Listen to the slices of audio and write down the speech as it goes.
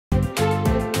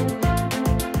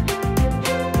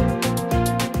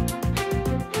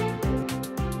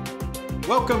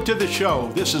Welcome to the show.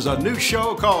 This is a new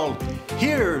show called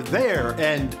Here, There,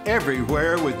 and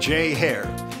Everywhere with Jay Hare.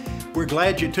 We're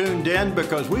glad you tuned in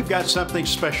because we've got something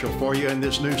special for you in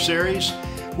this new series.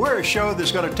 We're a show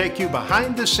that's going to take you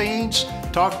behind the scenes,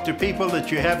 talk to people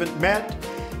that you haven't met,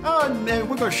 and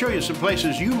we're going to show you some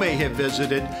places you may have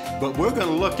visited, but we're going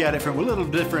to look at it from a little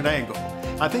different angle.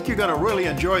 I think you're going to really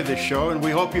enjoy this show, and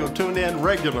we hope you'll tune in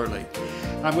regularly.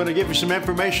 I'm going to give you some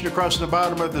information across the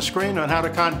bottom of the screen on how to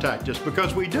contact us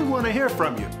because we do want to hear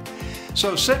from you.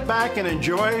 So sit back and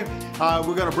enjoy.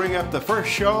 We're going to bring up the first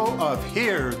show of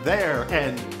Here, There,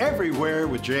 and Everywhere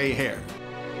with Jay Hare.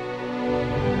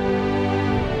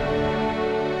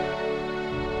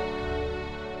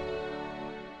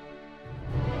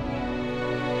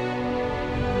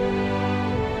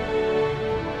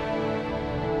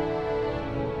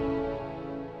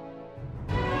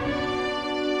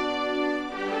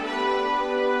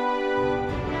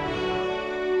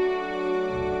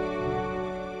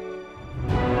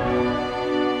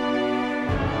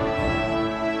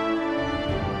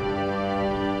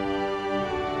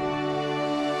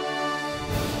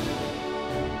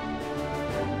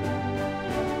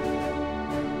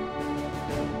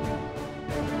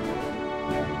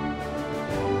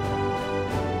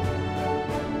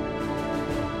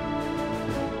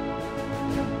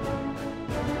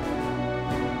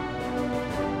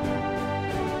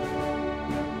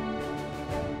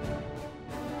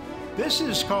 This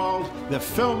is called the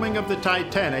filming of the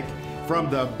Titanic from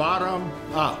the bottom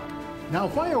up. Now,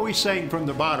 why are we saying from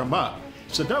the bottom up?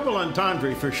 It's a double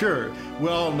entendre for sure. We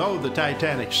all know the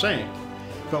Titanic sank.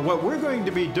 But what we're going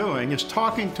to be doing is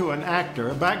talking to an actor,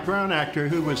 a background actor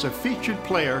who was a featured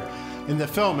player in the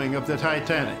filming of the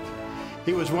Titanic.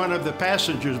 He was one of the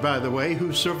passengers, by the way,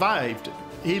 who survived.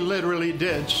 He literally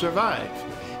did survive.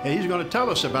 And he's going to tell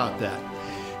us about that.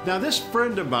 Now, this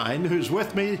friend of mine who's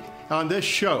with me on this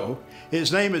show,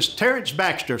 his name is Terrence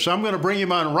Baxter, so I'm going to bring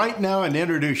him on right now and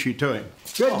introduce you to him.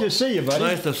 Good to see you, buddy.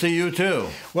 Nice to see you, too.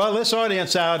 Well, this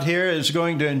audience out here is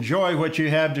going to enjoy what you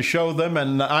have to show them,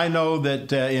 and I know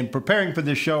that in preparing for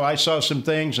this show, I saw some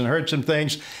things and heard some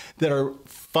things that are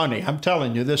funny. I'm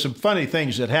telling you, there's some funny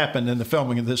things that happened in the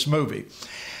filming of this movie.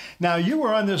 Now, you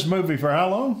were on this movie for how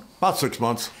long? About 6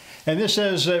 months. And this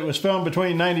says it was filmed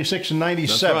between 96 and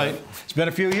 97. That's right. It's been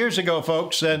a few years ago,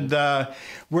 folks, and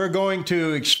we're going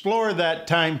to explore that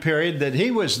time period that he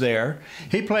was there.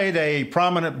 He played a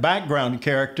prominent background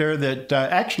character that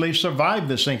actually survived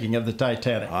the sinking of the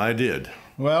Titanic. I did.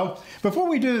 Well, before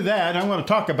we do that, I want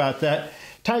to talk about that.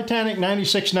 Titanic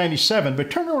 96, 97, but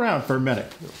turn around for a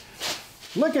minute.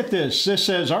 Look at this. This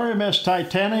says RMS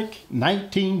Titanic,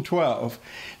 1912.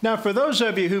 Now, for those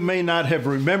of you who may not have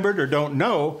remembered or don't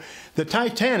know, the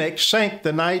Titanic sank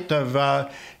the night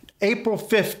of April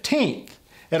 15th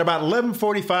at about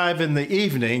 11:45 in the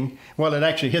evening. Well, it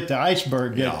actually hit the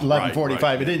iceberg at 11:45.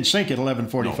 Right. It didn't sink at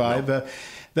 11:45. No.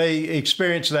 They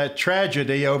experienced that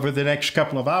tragedy over the next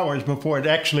couple of hours before it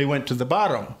actually went to the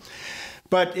bottom.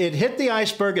 But it hit the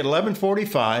iceberg at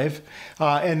 11:45,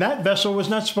 and that vessel was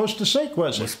not supposed to sink,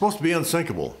 was it? It was supposed to be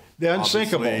unsinkable. The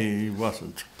unsinkable. Obviously, it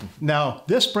wasn't. Now,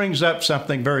 this brings up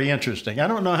something very interesting. I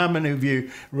don't know how many of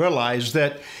you realize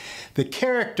that the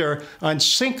character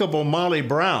Unsinkable Molly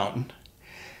Brown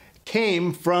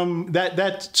came from,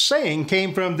 that saying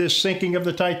came from this sinking of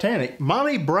the Titanic.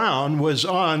 Molly Brown was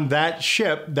on that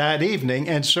ship that evening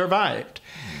and survived.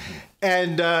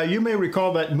 And you may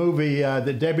recall that movie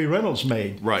that Debbie Reynolds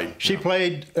made. Right. She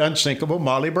played Unsinkable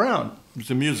Molly Brown. It's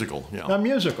a musical, yeah. A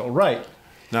musical, right.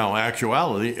 Now,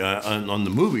 actuality, on the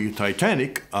movie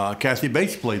Titanic, Kathy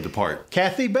Bates played the part.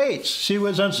 Kathy Bates. She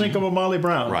was Unsinkable Molly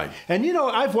Brown. Right. And you know,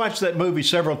 I've watched that movie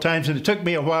several times, and it took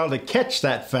me a while to catch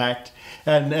that fact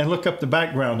and look up the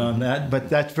background on that, but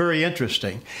that's very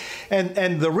interesting.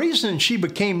 And the reason she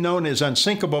became known as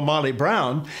Unsinkable Molly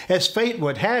Brown, as fate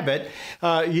would have it,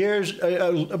 years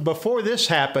before this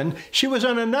happened, she was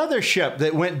on another ship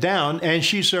that went down, and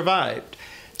she survived.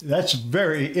 That's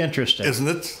very interesting. Isn't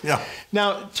it? Yeah.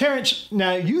 Now, Terrence,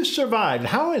 now you survived.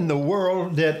 How in the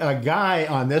world did a guy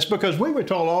on this, because we were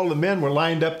told all the men were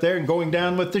lined up there and going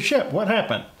down with the ship. What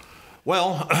happened?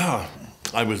 Well,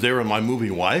 I was there with my movie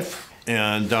wife,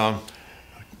 and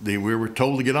we were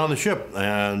told to get on the ship.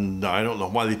 And I don't know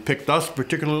why they picked us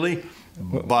particularly,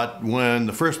 but when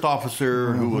the first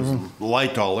officer, who was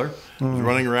Lightoller, was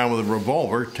running around with a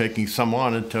revolver, taking some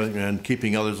on and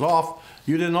keeping others off,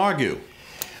 you didn't argue.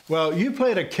 Well, you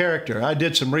played a character. I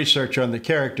did some research on the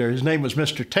character. His name was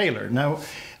Mr. Taylor. Now,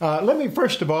 let me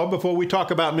first of all, before we talk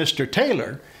about Mr.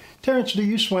 Taylor, Terrence, do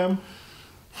you swim?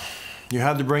 You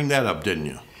had to bring that up, didn't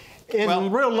you?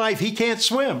 In real life, he can't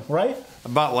swim, right?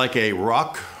 About like a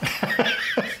rock.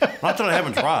 Not that I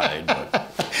haven't tried, but.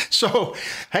 So,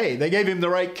 hey, they gave him the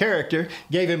right character,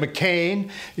 gave him a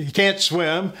cane, he can't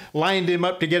swim, lined him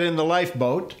up to get in the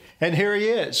lifeboat, and here he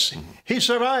is. He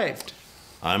survived.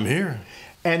 I'm here.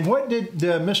 And what did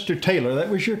Mr. Taylor, that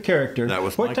was your character, That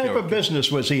was what my type character. of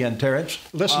business was he in, Terrence?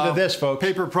 Listen to this, folks.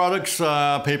 Paper products,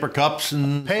 paper cups,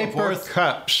 and so Paper forth.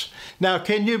 cups. Now,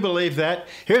 can you believe that?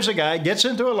 Here's a guy, gets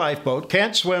into a lifeboat,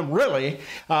 can't swim really,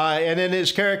 and in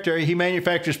his character, he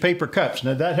manufactures paper cups.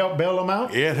 Now, did that help bail him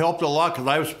out? It helped a lot because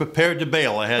I was prepared to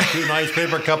bail. I had 2 nice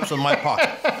paper cups in my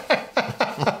pocket.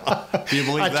 Do you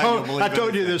believe that? You'll believe I told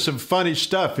you anything. there's some funny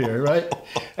stuff here, right?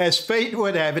 As fate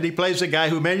would have it, he plays a guy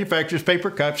who manufactures paper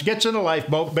cups, gets in a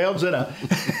lifeboat, bails it out.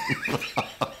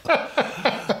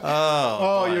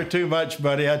 Oh, you're too much,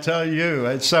 buddy. I tell you,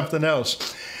 it's something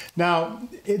else. Now,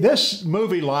 this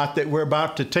movie lot that we're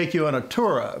about to take you on a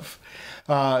tour of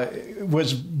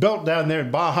was built down there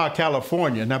in Baja,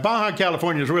 California. Now, Baja,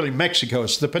 California is really Mexico.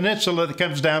 It's the peninsula that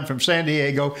comes down from San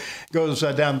Diego, goes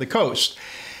down the coast.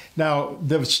 Now,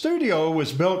 the studio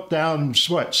was built down,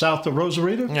 what, south of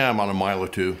Rosarito? Yeah, I'm on a mile or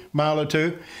two. Mile or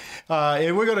two.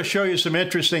 And we're going to show you some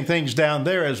interesting things down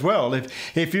there as well.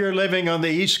 If you're living on the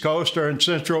East Coast or in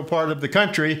central part of the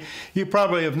country, you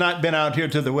probably have not been out here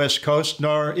to the West Coast,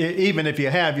 nor even if you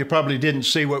have, you probably didn't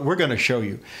see what we're going to show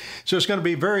you. So it's going to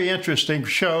be a very interesting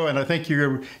show, and I think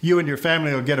you and your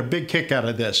family will get a big kick out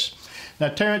of this. Now,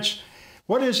 Terrence,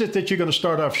 what is it that you're going to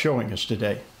start off showing us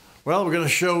today? Well, we're going to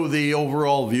show the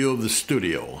overall view of the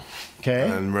studio. Okay.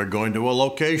 And we're going to a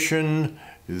location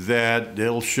that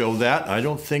they'll show that. I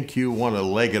don't think you want to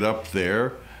leg it up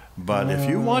there, but if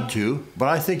you want to, but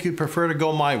I think you prefer to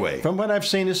go my way. From what I've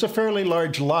seen, it's a fairly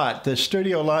large lot. The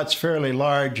studio lot's fairly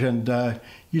large, and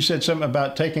you said something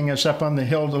about taking us up on the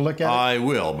hill to look at it? I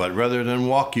will, but rather than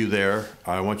walk you there,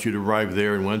 I want you to arrive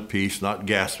there in one piece, not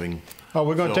gasping. Oh,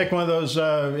 we're going to take one of those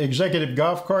executive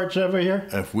golf carts over here?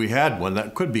 If we had one,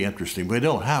 that could be interesting. We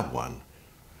don't have one.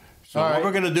 So All what right.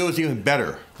 we're going to do is even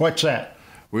better. What's that?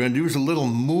 We're going to use a little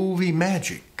movie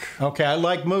magic. Okay, I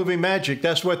like movie magic.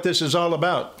 That's what this is all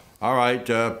about. All right,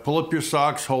 pull up your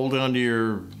socks, hold on to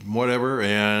your whatever,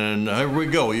 and here we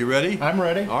go. You ready? I'm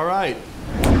ready. All right.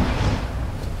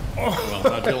 Well,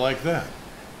 how'd you like that?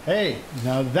 Hey,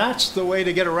 now that's the way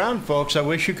to get around, folks. I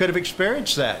wish you could have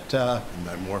experienced that. Isn't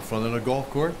that more fun than a golf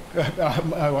course?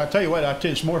 I'll tell you what,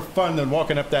 it's more fun than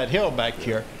walking up that hill back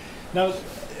here. Now,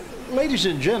 ladies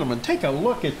and gentlemen, take a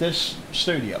look at this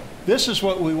studio. This is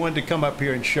what we wanted to come up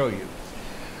here and show you.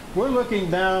 We're looking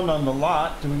down on the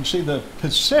lot, and we can see the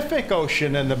Pacific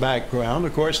Ocean in the background.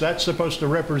 Of course, that's supposed to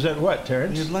represent what,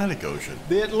 Terrence? The Atlantic Ocean.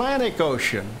 The Atlantic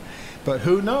Ocean. But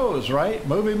who knows, right?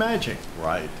 Movie magic,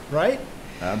 Right. right?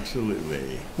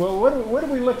 Absolutely. Well, what are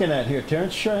we looking at here,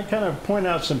 Terrence? Try and kind of point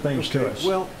out some things to us.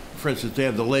 Well, for instance, they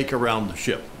have the lake around the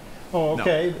ship. Oh,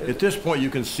 okay. Now, at this point, you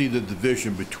can see the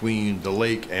division between the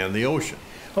lake and the ocean.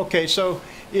 Okay, so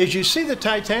as you see the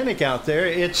Titanic out there,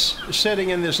 it's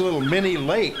sitting in this little mini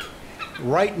lake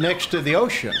right next to the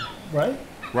ocean, right?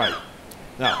 Right.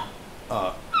 Now,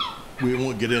 we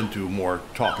won't get into more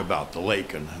talk about the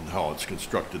lake and how it's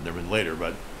constructed and everything later,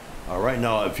 but right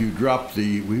now, if you drop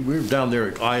we're down there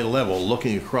at eye level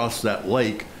looking across that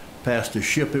lake past the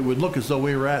ship, it would look as though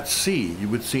we were at sea. You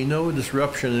would see no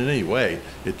disruption in any way.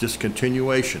 It's just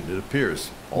continuation, it appears,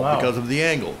 all Wow. because of the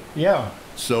angle. Yeah.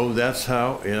 So that's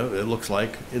how it looks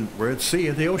like we're at sea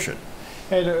at the ocean.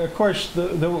 And of course, the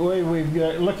way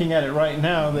we're looking at it right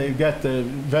now, they've got the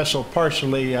vessel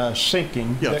partially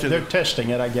sinking. Yeah, They're testing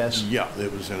it, I guess. Yeah,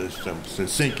 it was in a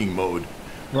sinking mode.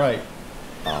 Right.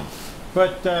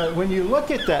 But when you look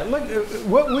at that, look,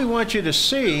 what we want you to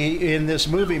see in this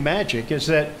movie magic is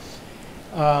that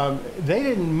they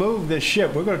didn't move this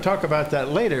ship. We're going to talk about that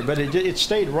later, but it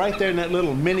stayed right there in that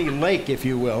little mini lake, if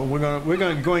you will. We're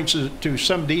going to go into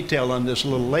some detail on this a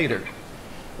little later,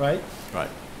 right? Right.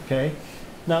 Okay.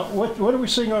 Now, what are we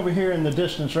seeing over here in the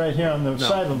distance, right here on the Now,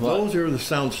 side of the those are the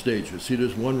sound stages. See,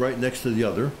 there's one right next to the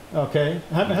other. Okay.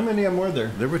 How many of them were there?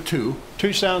 There were 2.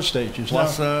 2 sound stages.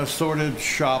 Plus Now, assorted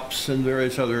shops and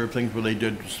various other things where they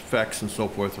did effects and so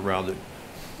forth around it.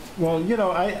 well, you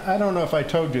know, I don't know if I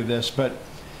told you this, but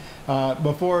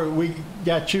before we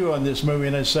got you on this movie,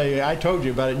 and I say I told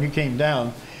you about it, and you came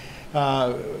down.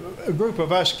 A group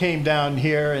of us came down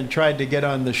here and tried to get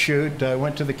on the shoot.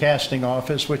 Went to the casting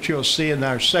office, which you'll see in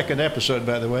our second episode,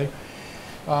 by the way.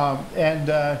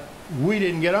 And we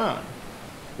didn't get on.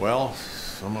 Well,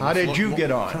 How did you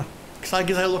get on? Because I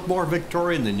guess I look more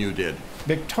Victorian than you did.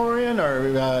 Victorian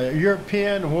or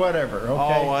European, whatever. Okay.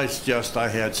 Oh, I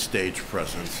had stage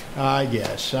presence. I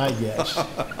guess.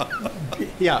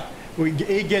 Yeah.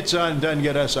 he gets on, doesn't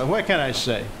get us on. What can I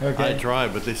say? Okay. I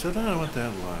tried, but they said, I don't want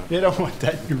that live. They don't want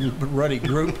that ruddy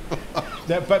group.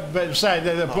 But besides,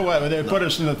 they put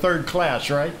us in the third class,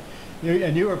 right?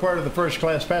 And you were part of the first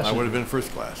class passenger. I would have been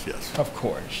first class, yes. Of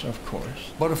course, of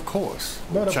course. But of course.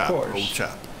 But of course. Old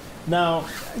chap. Now,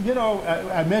 you know,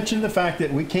 I mentioned the fact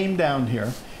that we came down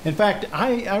here. In fact,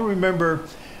 I remember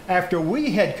after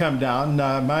we had come down,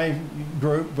 my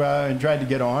group, and tried to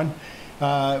get on,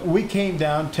 we came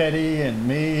down, Teddy and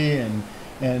me and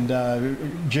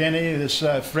Jenny, this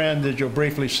friend that you'll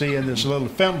briefly see in this little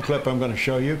film clip I'm going to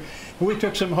show you. We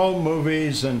took some home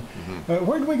movies, and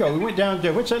where did we go? We went down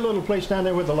to, what's that little place down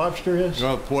there where the lobster is?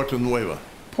 Puerto Nuevo.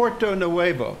 Puerto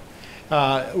Nuevo.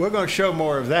 We're going to show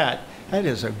more of that. That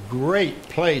is a great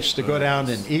place to go down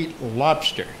and eat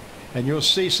lobster, and you'll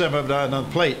see some of that on the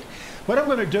plate. What I'm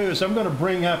going to do is I'm going to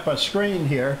bring up a screen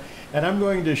here, and I'm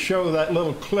going to show that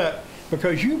little clip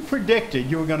because you predicted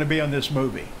you were going to be on this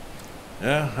movie.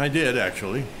 Yeah, I did,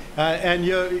 actually. And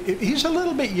he's a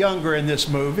little bit younger in this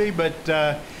movie, but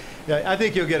I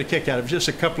think you'll get a kick out of it. Just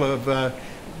a couple of...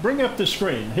 bring up the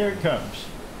screen. Here it comes.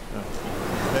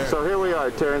 So here we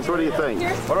are, Terrence. What do you think?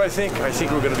 What do I think? I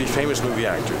think we're going to be famous movie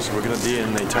actors. We're going to be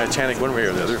in the Titanic one way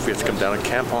or the other if we have to come down and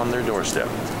camp on their doorstep.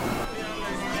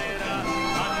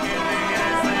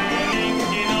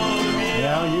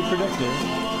 Yeah, you predicted.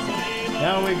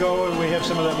 Now we go and we have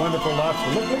some of that wonderful lobster.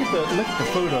 Look at the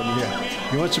food on here.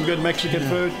 You want some good Mexican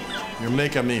food? You're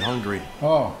making me hungry.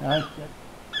 Oh,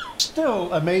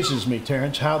 still amazes me,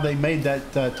 Terrence, how they made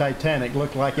that Titanic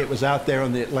look like it was out there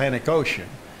on the Atlantic Ocean.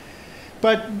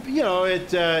 But, you know,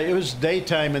 it was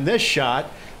daytime in this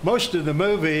shot. Most of the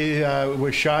movie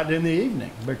was shot in the evening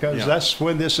because that's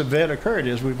when this event occurred,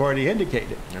 as we've already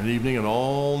indicated. An evening and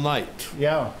all night.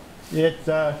 Yeah.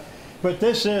 But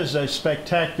this is a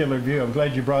spectacular view. I'm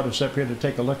glad you brought us up here to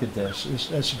take a look at this.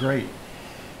 That's great.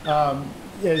 We're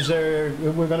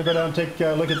going to go down and take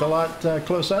a look at the lot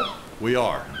close up? We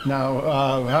are. Now,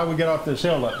 how do we get off this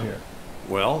hill up here?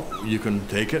 Well, you can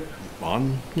take it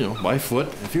on, by foot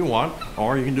if you want,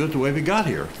 or you can do it the way we got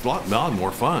here. It's a lot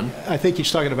more fun. I think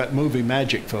he's talking about movie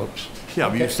magic, folks. Yeah,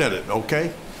 but you said it,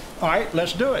 okay? All right,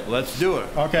 let's do it. Let's do it.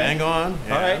 Okay. Hang on.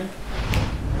 All right.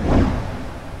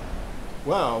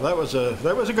 Wow, that was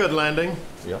a good landing.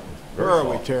 Yep. Where are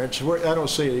we, Terrence? I don't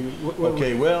see you.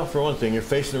 Okay, well, for one thing, you're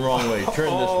facing the wrong way. Turn this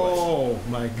way. Oh,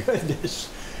 my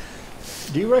goodness.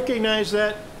 Do you recognize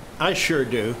that? I sure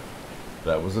do.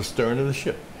 That was the stern of the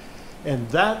ship. And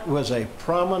that was a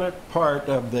prominent part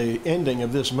of the ending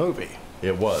of this movie.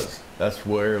 It was. That's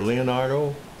where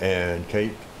Leonardo and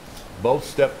Kate both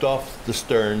stepped off the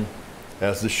stern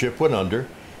as the ship went under,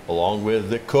 along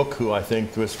with the cook, who I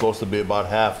think was supposed to be about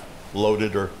half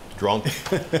loaded or drunk.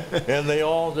 And they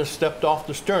all just stepped off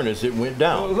the stern as it went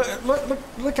down. Well,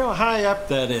 look how high up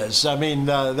that is. I mean,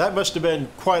 that must have been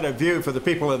quite a view for the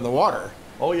people in the water.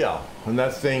 Oh, yeah. And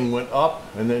that thing went up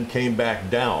and then came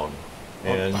back down.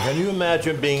 And can you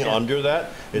imagine being under that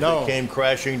if it came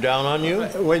crashing down on you?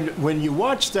 When you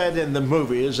watch that in the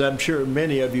movie, as I'm sure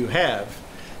many of you have,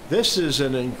 this is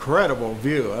an incredible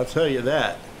view, I'll tell you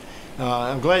that.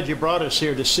 I'm glad you brought us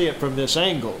here to see it from this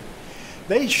angle.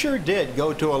 They sure did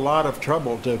go to a lot of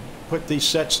trouble to put these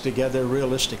sets together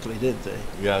realistically, didn't they?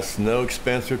 Yes, no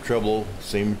expense or trouble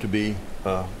seemed to be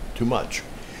too much.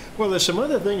 Well, there's some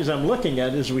other things I'm looking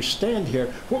at as we stand here.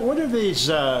 What are these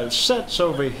sets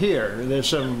over here? There's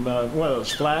some, what are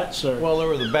those, flats? Or? Well, they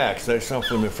were the backs. They're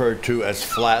something referred to as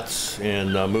flats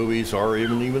in movies or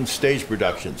even stage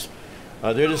productions.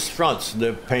 They're just fronts.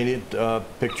 They're painted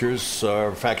pictures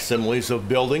or facsimiles of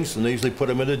buildings, and they usually put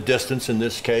them at a distance. In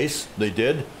this case, they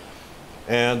did.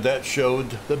 And that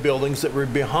showed the buildings that were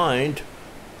behind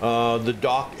the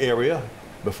dock area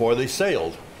before they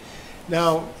sailed.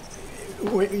 Now,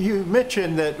 you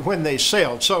mentioned that when they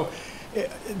sailed, so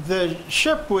the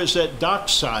ship was at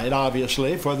dockside,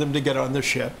 obviously, for them to get on the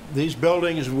ship. These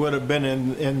buildings would have been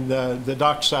in the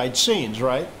dockside scenes,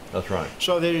 right? That's right.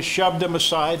 So they just shoved them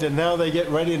aside, and now they get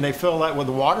ready and they fill that with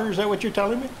water? Is that what you're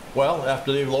telling me? Well,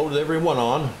 after they've loaded everyone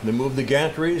on, they moved the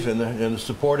gantries and the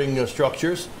supporting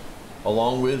structures,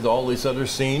 along with all these other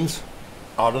scenes,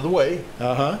 out of the way.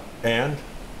 Uh-huh. And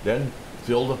then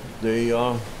filled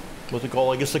the what they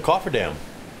call, I guess, the cofferdam.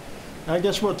 I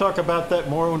guess we'll talk about that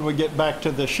more when we get back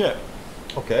to the ship.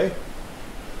 Okay.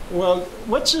 Well,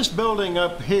 what's this building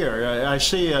up here? I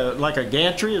see like a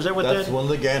gantry. Is that what That's one of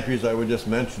the gantries I was just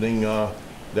mentioning.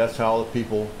 That's how the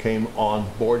people came on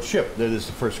board ship. That is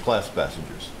the first class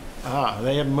passengers. Ah,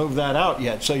 they haven't moved that out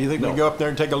yet. So you think we can go up there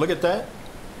and take a look at that?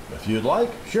 If you'd like,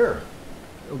 sure.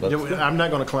 I'm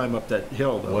not going to climb up that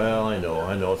hill, though. Well, I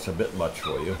know it's a bit much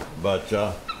for you, but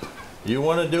You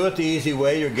want to do it the easy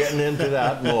way. You're getting into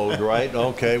that mode, right?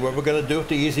 Okay, well, we're going to do it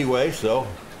the easy way, so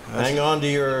hang on to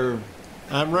your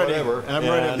I'm ready. whatever. I'm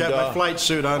ready. I've got my flight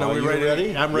suit on. Are we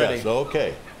ready? I'm ready. Yes,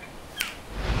 okay.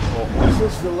 Well,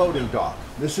 this is the loading dock.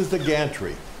 This is the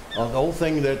gantry. The whole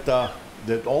thing that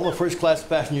all the first-class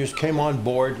passengers came on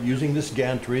board using this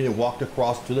gantry and walked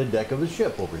across to the deck of the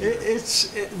ship over here.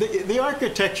 The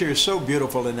architecture is so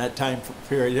beautiful in that time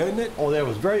period, isn't it? Oh, that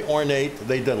was very ornate.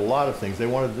 They did a lot of things. They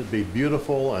wanted it to be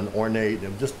beautiful and ornate,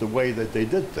 and just the way that they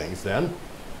did things then.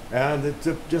 And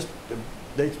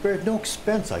they spared no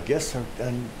expense, I guess,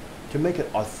 and to make it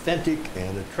authentic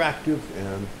and attractive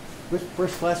and with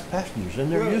first-class passengers, and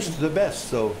they're used to the best.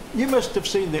 So you must have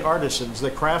seen the artisans,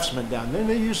 the craftsmen down there.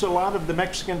 They used a lot of the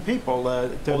Mexican people.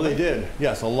 They did.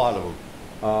 Yes, a lot of them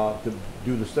to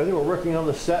do the study. They were working on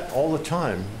the set all the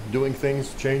time, doing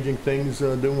things, changing things,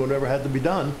 doing whatever had to be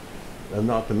done. And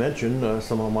not to mention,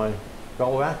 some of my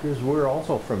fellow actors were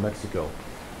also from Mexico.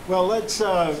 Well, let's.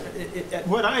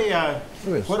 What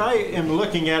I am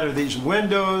looking at are these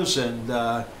windows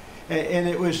and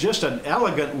it was just an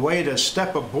elegant way to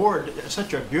step aboard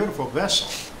such a beautiful vessel.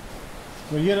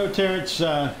 Well, you know, Terrence,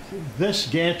 this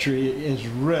gantry is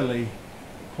really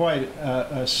quite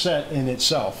a set in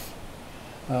itself.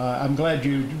 I'm glad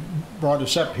you brought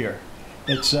us up here.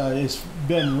 It's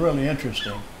been really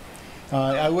interesting.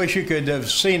 I wish you could have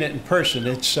seen it in person.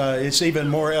 It's even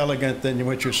more elegant than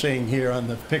what you're seeing here on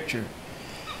the picture.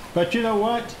 But you know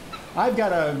what? I've got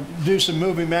to do some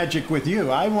movie magic with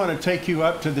you. I want to take you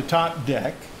up to the top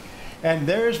deck, and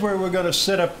there's where we're going to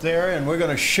sit up there, and we're going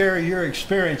to share your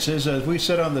experiences as we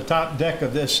sit on the top deck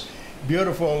of this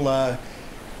beautiful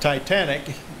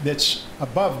Titanic that's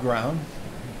above ground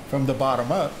from the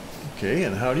bottom up. Okay,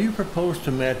 and how do you propose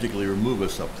to magically remove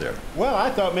us up there? Well, I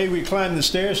thought maybe we'd climb the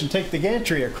stairs and take the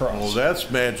gantry across. Well,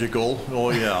 that's magical. Oh,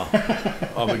 yeah.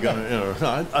 Are we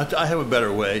gonna, I have a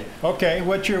better way. Okay,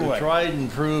 what's your way? The tried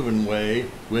and proven way,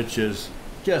 which is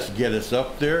just get us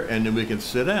up there and then we can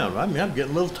sit down. I mean, I'm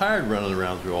getting a little tired running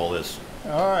around through all this.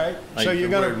 All right. So you're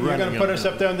gonna put us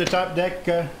up there on the top deck?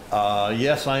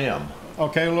 Yes, I am.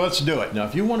 Okay, well, let's do it. Now,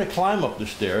 if you want to climb up the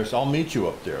stairs, I'll meet you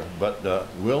up there. But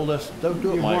we'll just don't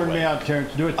do it my way. You warned me out,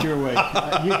 Terrence. Do it your way.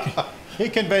 He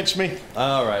convinced me.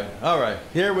 All right.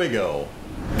 Here we go.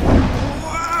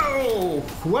 Whoa!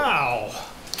 Wow!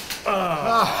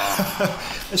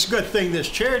 It's a good thing this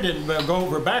chair didn't go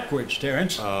over backwards,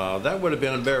 Terrence. That would have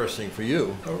been embarrassing for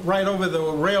you. Right over the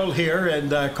rail here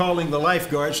and calling the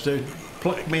lifeguards to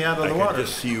pluck me out of the water. I can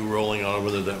just see you rolling on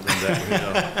over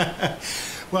that.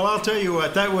 Well, I'll tell you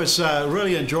what, that was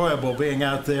really enjoyable being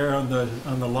out there on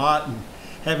the lot and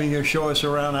having you show us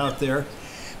around out there.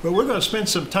 But we're going to spend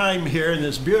some time here in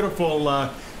this beautiful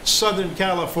Southern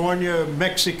California,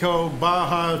 Mexico,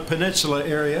 Baja Peninsula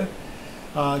area,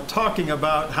 talking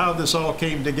about how this all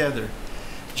came together.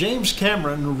 James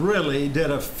Cameron really did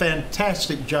a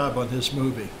fantastic job on this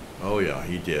movie. Oh yeah,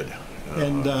 he did.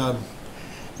 And I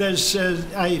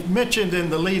mentioned in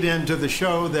the lead-in to the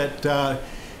show that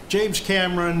James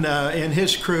Cameron and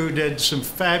his crew did some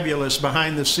fabulous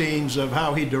behind the scenes of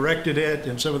how he directed it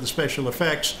and some of the special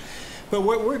effects. But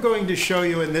what we're going to show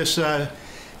you in this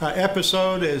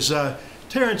episode is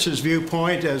Terrence's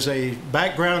viewpoint as a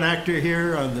background actor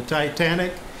here on the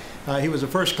Titanic. He was a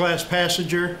first-class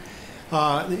passenger.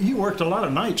 You worked a lot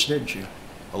of nights, didn't you?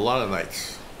 A lot of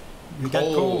nights. You got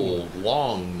cold.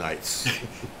 Long nights.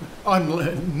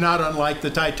 Not unlike the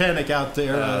Titanic out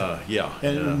there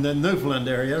in the Newfoundland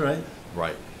area, right?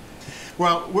 Right.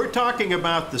 Well, we're talking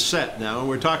about the set now.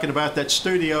 We're talking about that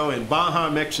studio in Baja,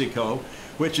 Mexico,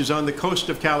 which is on the coast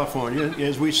of California,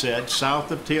 as we said, south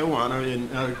of Tijuana, in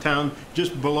a town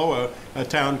just below a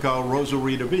town called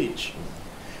Rosarito Beach.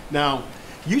 Now,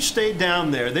 you stayed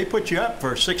down there. They put you up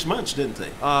for 6 months, didn't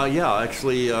they? Yeah,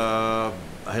 actually, I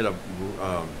had a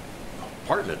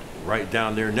apartment right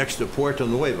down there next to Puerto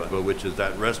Nueva, which is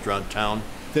that restaurant town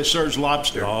that serves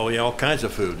lobster. Oh, yeah, all kinds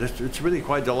of food. It's really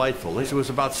quite delightful. It was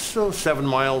about 7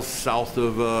 miles south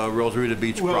of Rosarito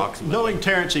Beach, approximately. Knowing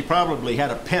Terrence, he probably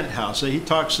had a penthouse. He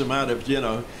talks them out of,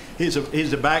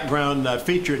 he's a background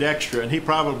featured extra, and he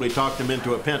probably talked him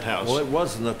into a penthouse. Well, it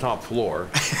was in the top floor.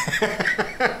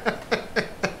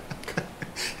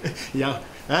 Yeah,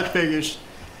 that figures.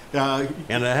 And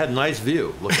it had a nice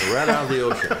view, looking right out of the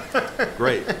ocean.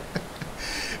 Great.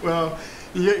 Well,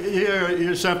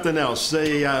 you're something else.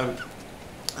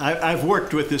 I've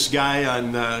worked with this guy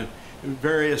on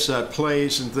various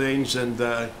plays and things, and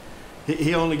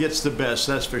he only gets the best,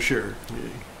 that's for sure.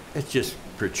 It's just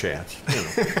per chance,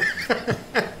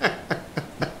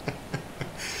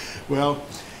 Well,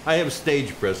 I have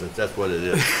stage presence. That's what it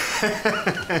is.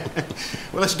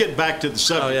 Well, let's get back to the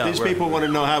subject. Oh, yeah, These people want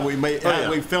to know how we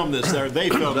yeah. filmed this. Or they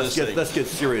filmed Let's this. let's get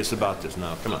serious about this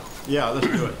now. Come on. Yeah, let's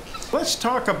do it. Let's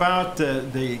talk about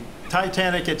the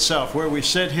Titanic itself, where we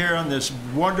sit here on this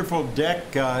wonderful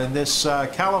deck in this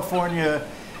California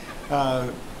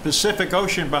Pacific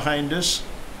Ocean behind us.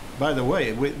 By the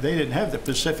way, they didn't have the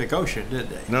Pacific Ocean, did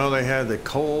they? No, they had the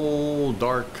cold,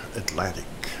 dark Atlantic.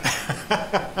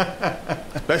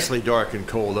 Especially dark and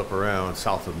cold up around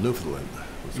south of Newfoundland.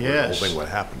 That's where the whole thing what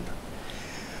happened.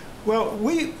 Well,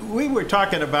 we were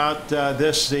talking about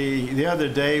this the other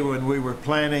day when we were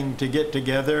planning to get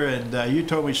together, and you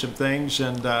told me some things,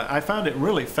 and I found it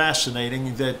really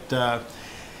fascinating that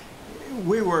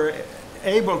we were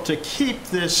able to keep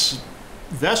this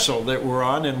vessel that we're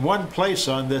on in one place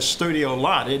on this studio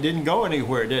lot. It didn't go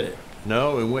anywhere, did it?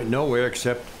 No, it went nowhere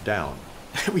except down.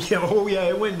 Oh yeah,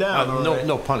 it went down.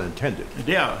 No pun intended.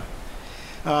 Yeah.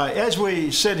 As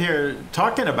we sit here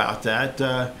talking about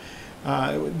that,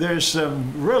 there's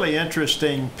some really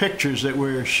interesting pictures that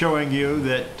we're showing you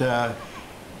that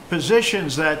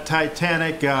positions that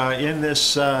Titanic in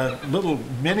this little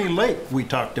mini lake we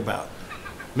talked about.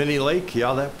 Mini lake,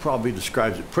 yeah, that probably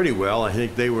describes it pretty well. I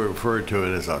think they were referred to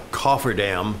it as a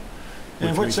cofferdam.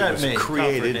 And what's that mean?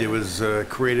 It was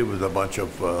created with a bunch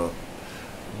of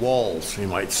walls, you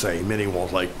might say, mini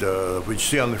walls, like what you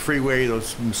see on the freeway,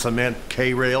 those cement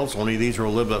K-rails, only these are a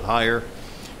little bit higher.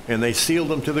 And they sealed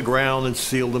them to the ground and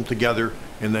sealed them together,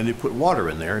 and then they put water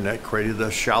in there, and that created a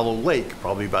shallow lake,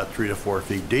 probably about 3 to 4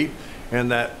 feet deep.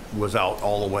 And that was out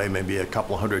all the way, maybe a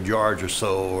couple of 100 yards or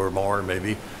so, or more,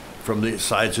 maybe, from the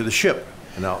sides of the ship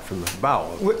and out from the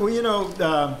bow. Well, you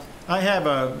know, I have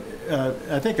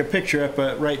I think a picture up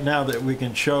right now that we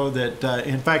can show that,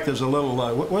 in fact, there's a little,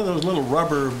 one of those little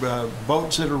rubber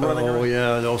boats that are running around. Oh,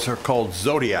 yeah, those are called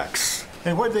Zodiacs.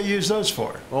 And what do they use those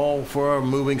for? Oh, for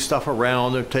moving stuff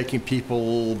around. They're taking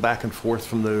people back and forth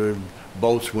from the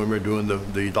boats when we're doing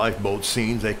the lifeboat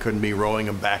scenes. They couldn't be rowing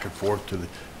them back and forth to the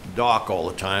dock all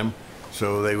the time.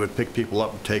 So they would pick people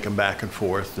up and take them back and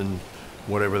forth and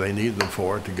whatever they needed them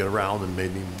for to get around and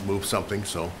maybe move something.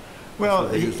 So well,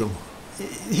 they used them.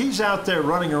 He's out there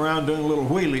running around doing a little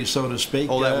wheelie, so to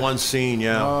speak. Oh, that one scene,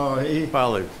 yeah. Oh,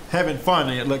 probably having fun,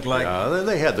 it looked like. Yeah,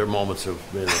 they had their moments of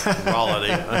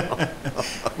quality.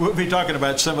 We'll be talking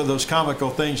about some of those comical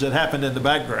things that happened in the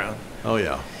background. Oh,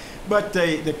 yeah. But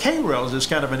the K-rails is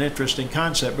kind of an interesting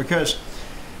concept because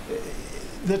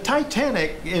the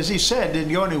Titanic, as he said,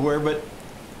 didn't go anywhere but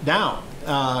down.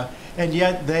 And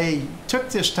yet they took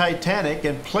this Titanic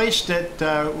and placed it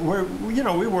where, you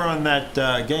know, we were on that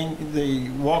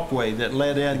the walkway that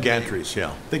led in. The gantries,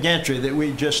 yeah. The gantry that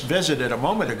we just visited a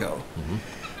moment ago.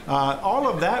 Mm-hmm. All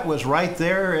of that was right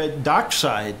there at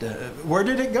dockside. Where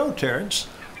did it go, Terrence?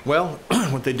 Well,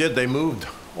 what they did, they moved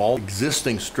all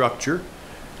existing structure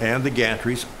and the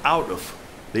gantries out of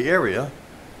the area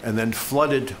and then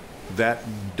flooded that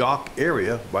dock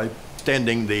area by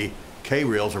extending the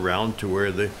K-rails around to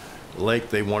where the lake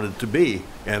they wanted to be,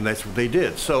 and that's what they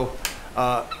did. So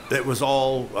it was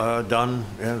all done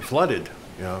and flooded.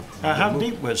 You know, how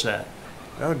deep was that?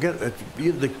 Again,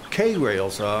 the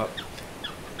K-rails, well,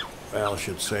 I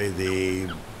should say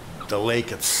the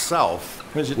lake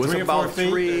itself was about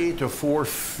 3 to 4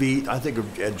 feet. I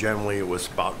think generally it was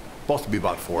supposed to be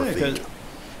about 4 feet.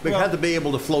 They had to be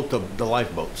able to float the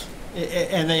lifeboats.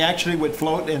 And they actually would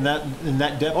float in that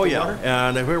depth of water? Oh, yeah.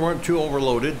 And if we weren't too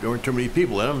overloaded, there weren't too many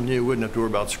people in them, you wouldn't have to worry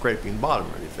about scraping the bottom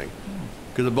or anything.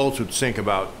 Because the boats would sink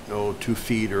about 2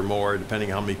 feet or more, depending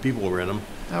on how many people were in them.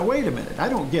 Now, wait a minute. I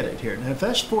don't get it here. Now, if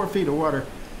that's 4 feet of water,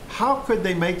 how could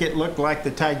they make it look like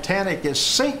the Titanic is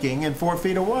sinking in 4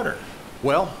 feet of water?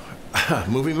 Well,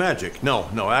 movie magic. No,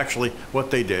 actually, what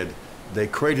they did, they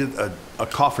created a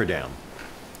cofferdam.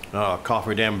 A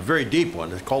cofferdam, a very deep one.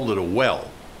 They called it a well.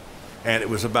 And it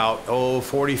was about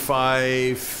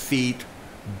 45 feet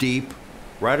deep,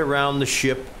 right around the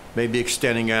ship, maybe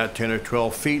extending out 10 or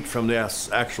 12 feet from the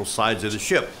actual sides of the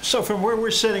ship. So from where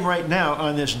we're sitting right now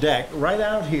on this deck, right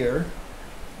out here,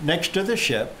 next to the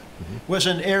ship, was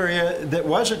an area that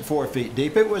wasn't 4 feet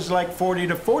deep. It was like 40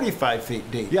 to 45 feet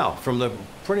deep. Yeah,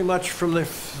 pretty much from the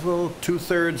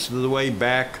 2/3 of the way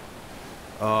back,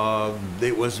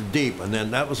 it was deep, and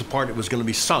then that was the part that was going to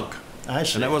be sunk. I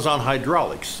see. And that was on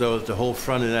hydraulics, so that the whole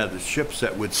front end of the ship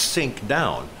set would sink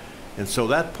down. And so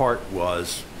that part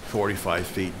was 45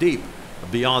 feet deep.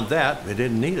 Beyond that, they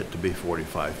didn't need it to be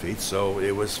 45 feet, so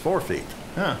it was 4 feet.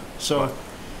 Huh. So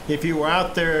if you were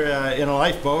out there in a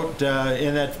lifeboat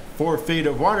in that 4 feet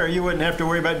of water, you wouldn't have to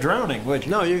worry about drowning, would you?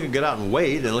 No, you could get out and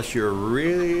wade unless you're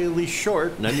really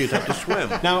short, and then you'd have to swim.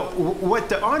 Now, what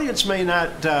the audience may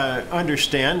not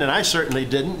understand, and I certainly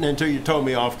didn't until you told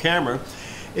me off camera,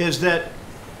 is that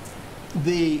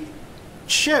the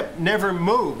ship never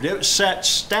moved. It sat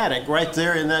static right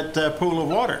there in that pool of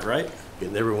water, right?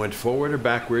 It never went forward or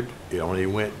backward. It only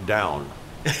went down.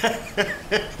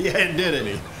 Yeah, it did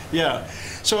it. Yeah.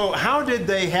 So how did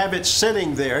they have it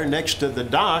sitting there next to the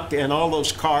dock and all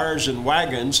those cars and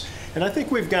wagons? And I think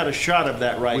we've got a shot of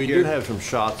that right here. We do have some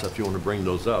shots if you want to bring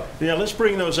those up. Yeah, let's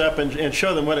bring those up and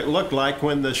show them what it looked like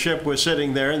when the ship was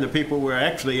sitting there and the people were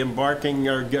actually embarking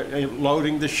or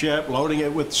loading the ship, loading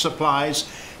it with supplies,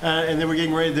 and they were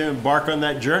getting ready to embark on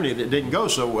that journey that didn't go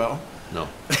so well. No,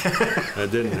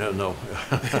 it didn't have, no.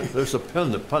 There's a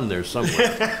pun there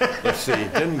somewhere. Let's see,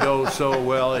 it didn't go so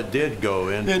well, it did go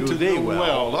into the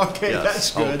well. Okay, yes,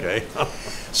 that's good. Okay.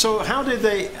 So how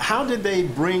did they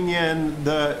bring in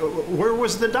where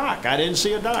was the dock? I didn't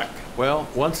see a dock. Well,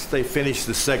 once they finished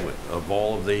the segment of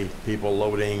all of the people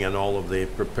loading and all of the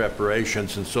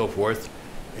preparations and so forth,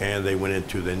 and they went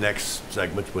into the next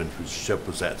segment when the ship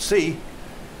was at sea,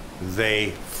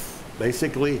 they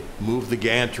basically moved the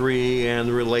gantry and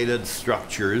the related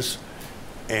structures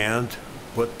and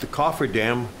put the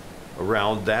cofferdam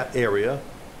around that area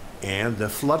and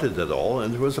flooded it all,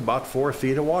 and there was about 4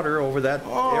 feet of water over that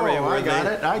area where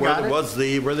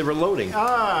where they were loading.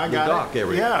 I got the dock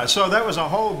area. Yeah, so that was a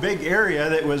whole big area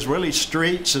that was really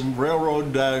streets and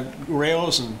railroad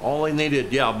rails and all they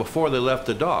needed, before they left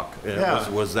the dock,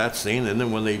 was that scene, and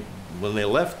then when they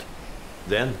left,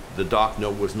 then the dock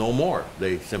was no more.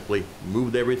 They simply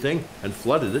moved everything and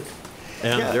flooded it,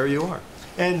 and there you are.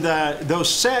 And those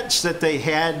sets that they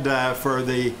had for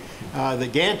the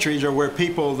gantries, or where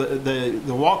people, the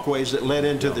walkways that led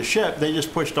into the ship, they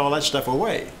just pushed all that stuff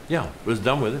away. Yeah, it was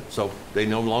done with it, so they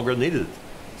no longer needed it.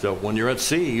 So when you're at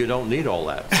sea, you don't need all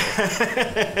that.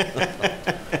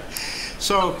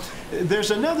 So there's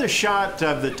another shot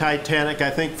of the Titanic, I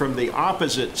think, from the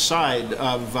opposite side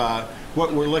of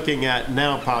what we're looking at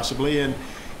now, possibly,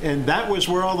 and that was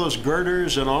where all those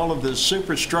girders and all of the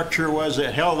superstructure was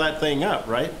that held that thing up,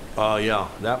 right? Yeah,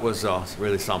 that was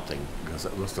really something, because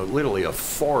it was literally a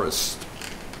forest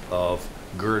of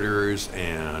girders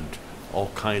and all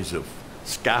kinds of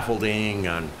scaffolding,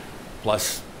 and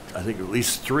plus I think at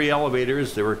least 3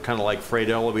 elevators. They were kind of like freight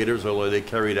elevators, although they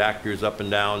carried actors up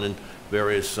and down and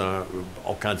various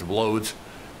all kinds of loads.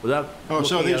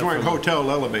 So these weren't hotel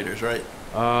elevators, right?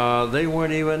 They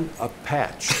weren't even a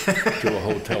patch to a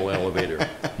hotel elevator.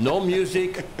 No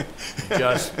music,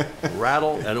 just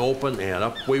rattle and open, and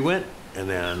up we went. And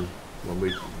then when we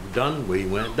were done, we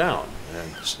went down.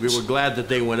 And we were glad that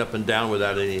they went up and down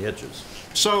without any hitches.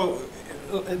 So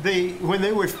when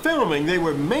they were filming, they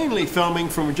were mainly filming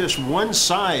from just one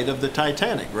side of the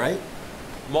Titanic, right?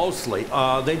 Mostly.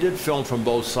 They did film from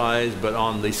both sides, but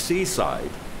on the sea side,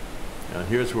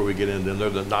 here's where we get into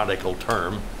the nautical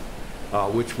term,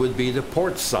 which would be the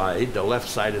port side, the left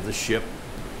side of the ship,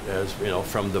 as you know,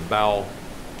 from the bow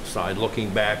side looking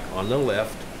back on the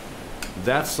left.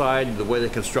 That side, the way they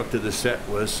constructed the set,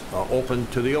 was open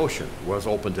to the ocean, was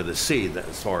open to the sea,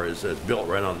 as far as it's built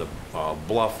right on the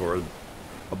bluff or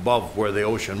above where the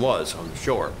ocean was on the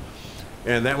shore.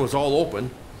 And that was all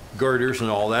open, girders and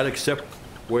all that, except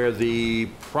where the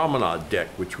promenade deck,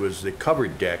 which was the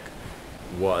covered deck,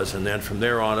 was, and then from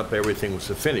there on up everything was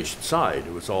the finished side.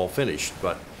 It was all finished,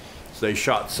 but so they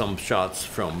shot some shots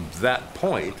from that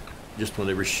point, just when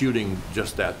they were shooting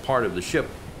just that part of the ship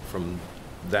from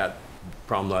that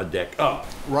promenade deck up.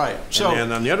 Right. So,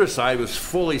 and on the other side was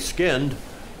fully skinned,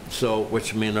 so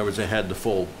which means they had the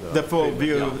full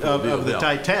view of the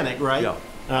Titanic, right? Yeah.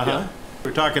 Yeah.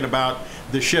 We're talking about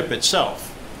the ship itself,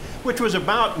 which was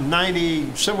about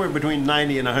 90, somewhere between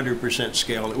 90 and 100%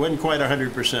 scale. It wasn't quite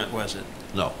 100%, was it?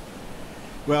 No.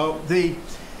 Well,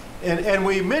 and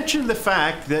we mentioned the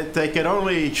fact that they could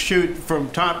only shoot from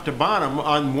top to bottom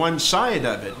on one side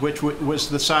of it, which was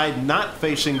the side not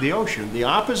facing the ocean. The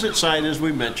opposite side, as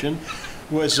we mentioned,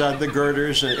 was the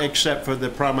girders, except for the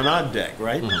promenade deck,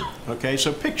 right? Mm-hmm. Okay,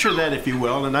 so picture that, if you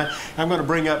will, and I'm going to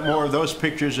bring up more of those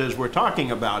pictures as we're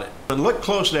talking about it. But look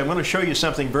closely, I'm going to show you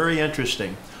something very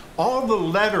interesting. All the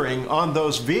lettering on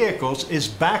those vehicles is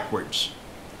backwards.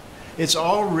 It's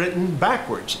all written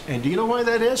backwards. And do you know why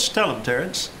that is? Tell them,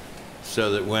 Terrence.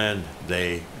 So that when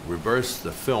they reverse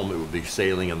the film, it would be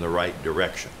sailing in the right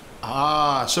direction.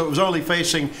 Ah, so it was only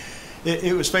facing,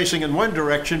 it was facing in one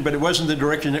direction, but it wasn't the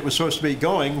direction it was supposed to be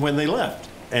going when they left.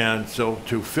 And so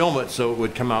to film it so it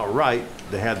would come out right,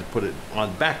 they had to put it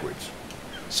on backwards.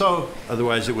 So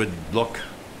otherwise it would look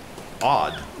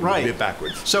odd. Right. It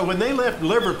backwards. So when they left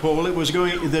Liverpool,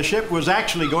 the ship was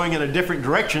actually going in a different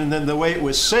direction than the way it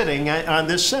was sitting on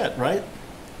this set, right?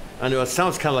 I know it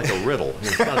sounds kind of like a riddle.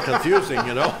 It's kind of confusing,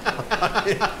 you know.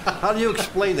 How do you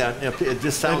explain that? It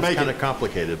just sounds kind of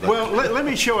complicated. But. Well, let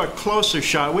me show a closer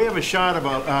shot. We have a shot of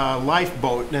a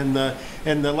lifeboat, and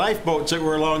the lifeboats that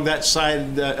were along that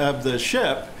side of the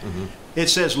ship. It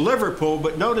says Liverpool,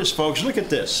 but notice, folks, look at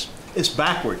this. It's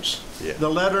backwards. Yeah. The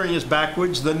lettering is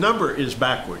backwards. The number is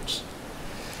backwards,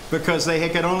 because they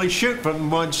could only shoot from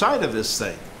one side of this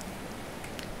thing.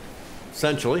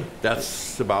 Essentially,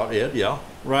 that's about it. Yeah.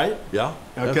 Right? Yeah.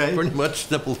 Okay. That pretty much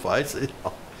simplifies it.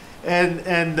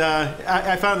 And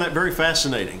I found that very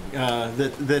fascinating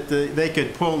that they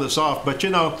could pull this off. But you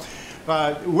know,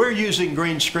 we're using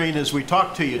green screen as we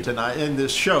talk to you tonight in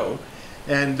this show,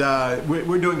 and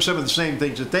we're doing some of the same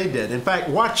things that they did. In fact,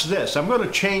 watch this. I'm going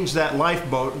to change that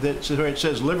lifeboat where it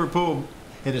says Liverpool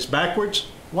and it's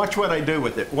backwards. Watch what I do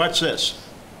with it. Watch this.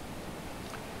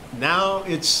 Now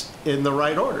it's in the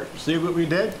right order. See what we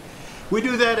did? We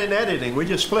do that in editing. We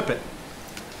just flip it.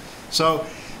 So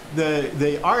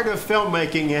the art of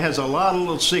filmmaking has a lot of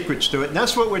little secrets to it, and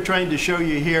that's what we're trying to show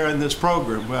you here in this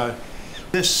program.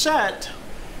 This set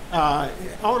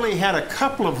only had a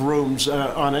couple of rooms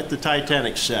on it, the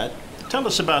Titanic set. Tell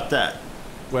us about that.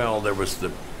 Well, there was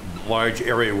the large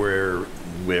area where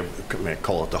we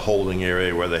call it the holding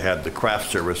area, where they had the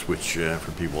craft service, which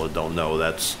for people that don't know,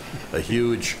 that's a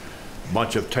huge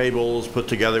bunch of tables put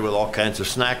together with all kinds of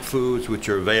snack foods, which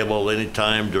are available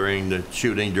anytime during the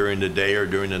shooting, during the day or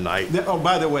during the night. Oh,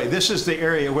 by the way, this is the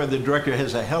area where the director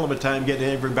has a hell of a time getting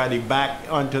everybody back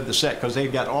onto the set, because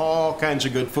they've got all kinds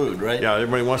of good food, right? Yeah,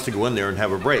 everybody wants to go in there and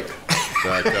have a break.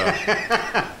 But,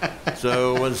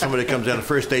 so when somebody comes in, the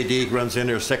first AD runs in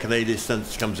there, second AD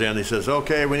comes in, he says,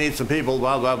 okay, we need some people,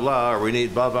 blah, blah, blah, or we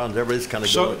need blah, blah, and everybody's kind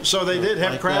of going. So they did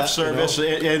have like craft that, service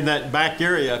in that back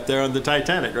area up there on the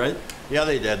Titanic, right? Yeah,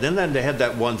 they did. And then they had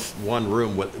that one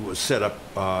room that was set up.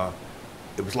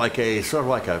 It was like sort of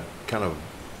like a kind of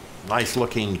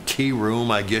nice-looking tea room,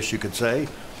 I guess you could say.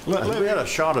 We had a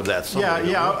shot of that somewhere.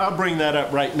 Yeah, I'll bring that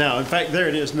up right now. In fact, there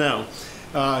it is now.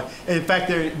 In fact,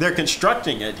 they're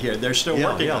constructing it here. They're still working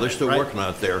on it. Yeah, they're still working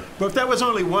on it there. But that was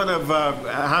only one of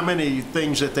how many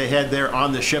things that they had there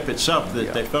on the ship itself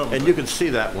that they filmed. And you can see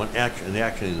that one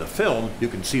in the film. You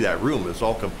can see that room. It's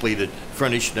all completed,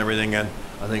 furnished, and everything. And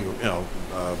I think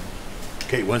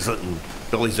Kate Winslet and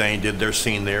Billy Zane did their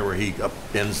scene there where he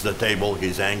upends the table.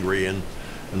 He's angry and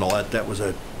all that. That was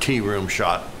a tea room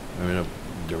shot. I mean,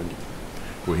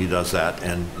 where he does that,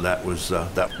 and that was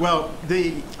that. Well,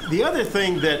 the other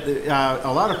thing that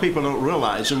a lot of people don't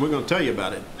realize, and we're going to tell you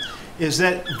about it, is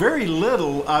that very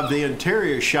little of the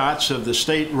interior shots of the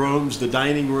staterooms, the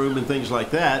dining room, and things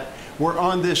like that were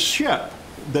on this ship.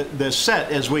 The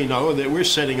set, as we know, that we're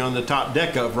sitting on the top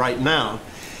deck of right now,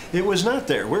 it was not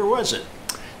there. Where was it?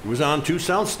 It was on 2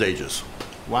 sound stages.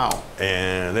 Wow.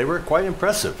 And they were quite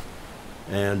impressive.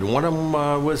 And one of them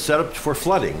was set up for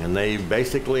flooding, and they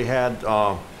basically had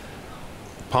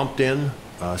pumped in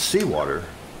seawater.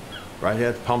 Right,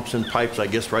 had pumps and pipes, I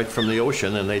guess, right from the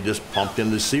ocean, and they just pumped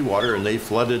in the seawater, and they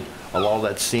flooded all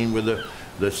that scene with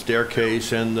the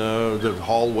staircase and the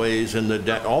hallways and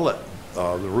all that,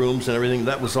 the rooms and everything.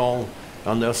 That was all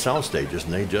on their sound stages,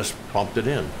 and they just pumped it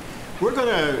in. We're going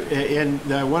to, in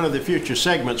one of the future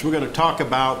segments, we're going to talk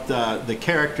about the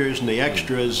characters and the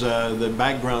extras, the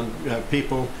background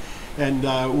people, and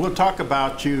we'll talk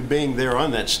about you being there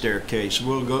on that staircase.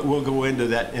 We'll go into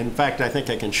that. In fact, I think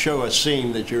I can show a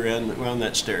scene that you're in on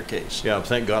that staircase. Yeah,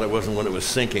 thank God it wasn't when it was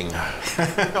sinking.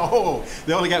 Oh,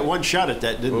 they only got one shot at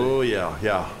that, didn't they? Oh yeah,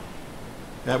 yeah.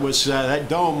 That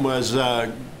dome was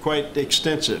quite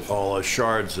extensive. All the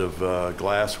shards of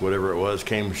glass, whatever it was,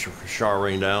 came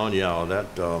showering down. Yeah,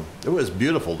 it was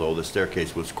beautiful though. The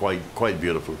staircase was quite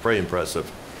beautiful, very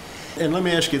impressive. And let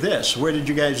me ask you this: where did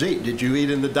you guys eat? Did you eat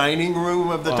in the dining room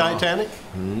of the Titanic?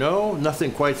 No,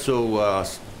 nothing quite so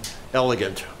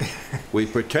elegant. We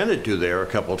pretended to there a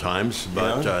couple times,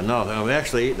 but no, we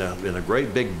actually ate in a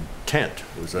great big tent.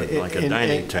 It was like a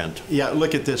dining tent. Yeah,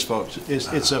 look at this, folks.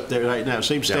 It's up there right now.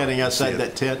 See him standing outside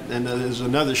that tent, and there's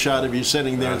another shot of you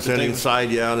sitting there at the sitting table.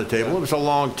 inside, on the table. It was a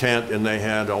long tent, and they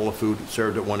had all the food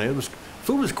served at one end.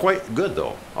 Food was quite good,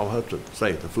 though. I'll have to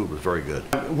say the food was very good.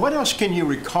 What else can you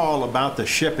recall about the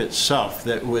ship itself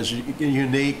that was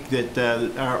unique that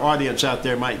our audience out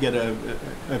there might get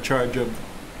a charge of?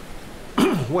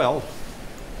 Well,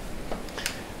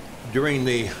 during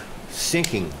the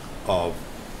sinking of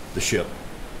the ship,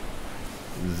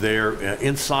 there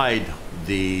inside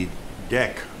the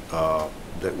deck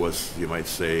that was, you might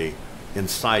say,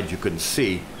 inside you couldn't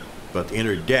see, but the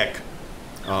inner deck,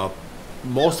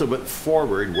 most of it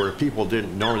forward where people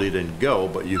normally didn't go,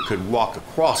 but you could walk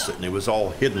across it, and it was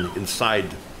all hidden inside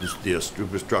the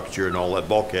superstructure and all that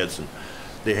bulkheads, and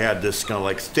they had this kind of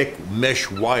like thick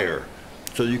mesh wire,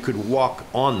 so you could walk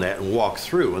on that and walk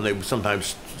through, and they would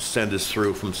sometimes send us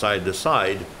through from side to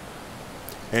side.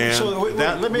 And so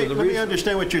let me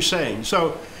understand what you're saying.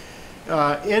 So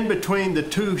in between the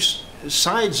two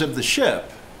sides of the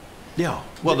ship. Yeah.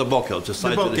 Well, the bulkheads, the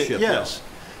sides of the ship. Yes.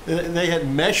 Yeah. They had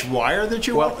mesh wire that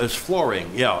you. Well, it's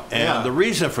flooring. Yeah. And the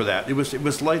reason for that, it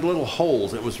was like little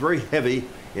holes. It was very heavy,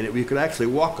 and you could actually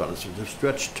walk on it. So they're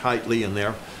stretched tightly in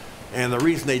there. And the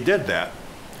reason they did that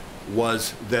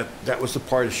was that was the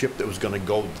part of the ship that was going to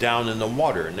go down in the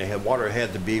water, and water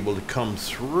had to be able to come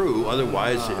through.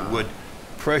 Otherwise,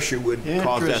 pressure would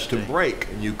cause that to break,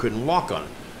 and you couldn't walk on it.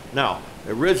 Now,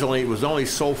 originally, it was only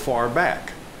so far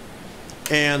back,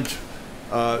 and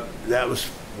that was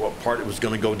what part it was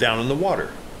going to go down in the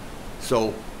water.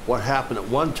 So what happened at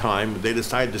one time, they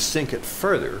decided to sink it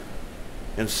further,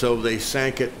 and so they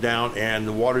sank it down, and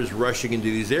the water's rushing into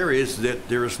these areas that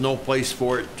there is no place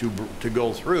for it to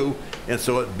go through, and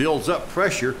so it builds up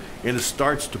pressure, and it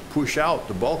starts to push out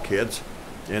the bulkheads,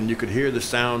 and you could hear the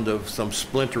sound of some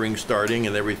splintering starting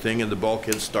and everything, and the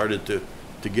bulkheads started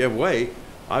to give way.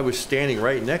 I was standing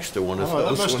right next to one of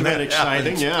those. That must have been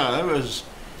exciting. Yeah, that was.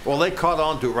 Well, they caught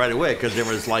on to it right away because there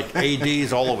was like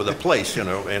ADs all over the place,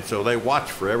 and so they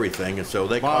watched for everything, and so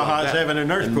they caught Baja's having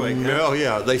an earthquake. Oh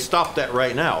yeah, they stopped that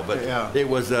right now, but it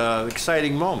was an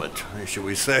exciting moment, should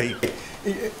we say?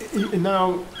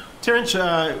 Now, Terrence,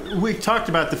 we talked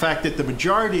about the fact that the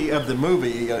majority of the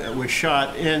movie was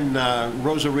shot in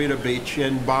Rosarito Beach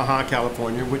in Baja,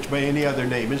 California, which by any other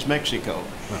name is Mexico.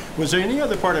 Was there any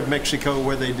other part of Mexico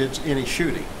where they did any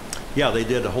shooting? Yeah, they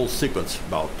did a whole sequence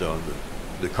about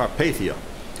the Carpathia,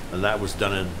 and that was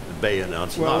done in the Bay of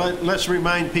Ensenada. Well, let's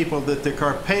remind people that the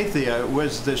Carpathia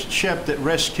was the ship that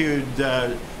rescued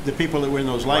the people that were in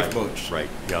those lifeboats. Right.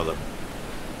 Yeah.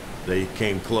 They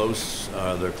came close,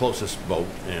 their closest boat,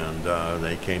 and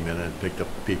they came in and picked up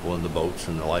people in the boats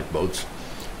and the lifeboats.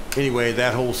 Anyway,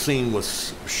 that whole scene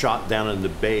was shot down in the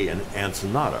bay in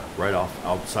Ensenada, right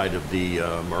outside of the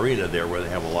marina there, where they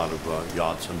have a lot of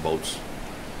yachts and boats.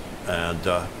 And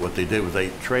what they did was they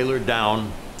trailered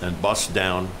down and bussed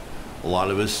down a lot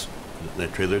of us. They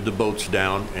trailered the boats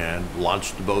down and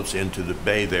launched the boats into the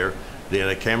bay there. They had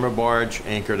a camera barge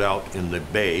anchored out in the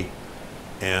bay,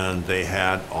 and they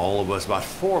had all of us, about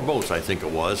 4 boats I think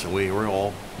it was, and we were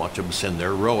all, much of us in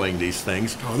there rowing these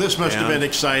things. Oh, this must have been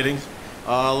exciting.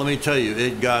 Let me tell you,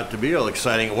 it got to be real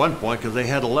exciting at one point because they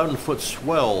had 11-foot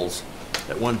swells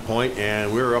at one point,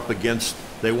 and we were up against.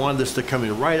 They wanted us to come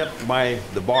in right up by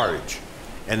the barge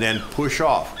and then push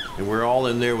off. And we're all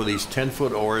in there with these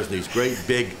 10-foot oars and these great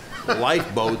big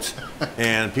lifeboats,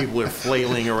 and people are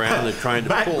flailing around and trying to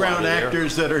pull out of there. Background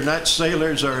actors that are not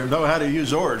sailors or know how to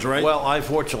use oars, right? Well, I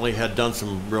fortunately had done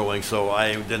some rowing, so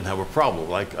I didn't have a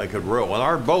problem. I could row. And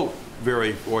our boat,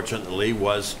 very fortunately,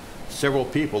 was several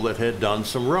people that had done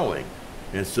some rowing.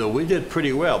 And so we did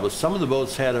pretty well, but some of the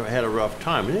boats had a rough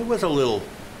time. And it was a little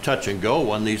touch and go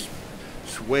when these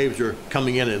waves are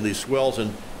coming in and these swells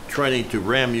and trying to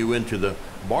ram you into the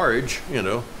barge,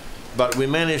 But we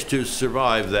managed to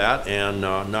survive that and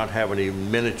not have any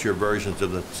miniature versions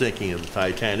of the sinking of the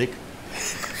Titanic.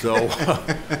 So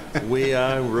we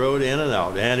rode in and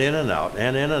out and in and out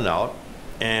and in and out,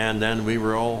 and then we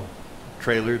were all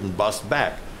trailered and bussed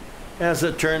back. As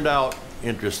it turned out,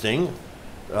 interesting,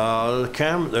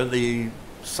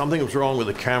 something was wrong with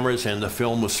the cameras and the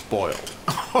film was spoiled.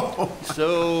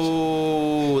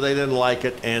 So they didn't like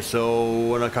it, and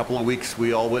so in a couple of weeks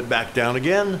we all went back down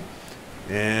again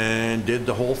and did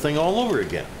the whole thing all over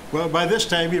again. Well, by this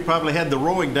time you probably had the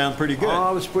rowing down pretty good.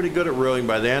 I was pretty good at rowing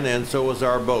by then, and so was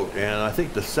our boat. And I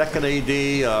think the second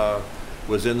AD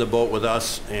was in the boat with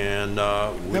us, and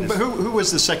but who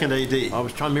was the second AD? I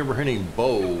was trying to remember her name,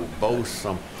 Bo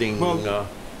something. Well,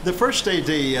 the first AD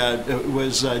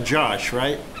was Josh,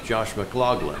 right? Josh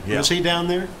McLaughlin. Yeah. Was he down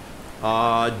there?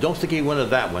 I don't think he went to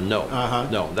that one. No,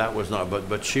 no, that was not.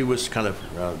 But she was kind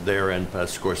of there, and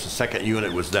of course the second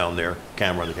unit was down there,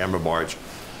 the camera barge.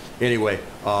 Anyway,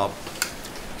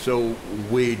 so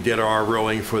we did our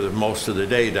rowing for most of the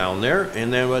day down there,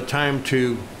 and then by the time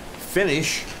to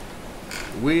finish,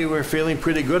 we were feeling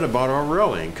pretty good about our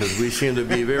rowing because we seemed to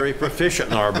be very proficient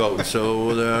in our boat.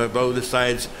 So the boat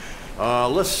decides,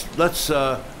 let's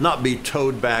not be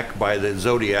towed back by the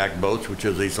Zodiac boats, which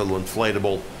is these little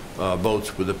inflatable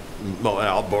boats with the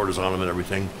outboarders on them and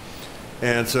everything.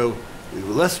 And so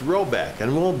let's row back,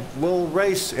 and we'll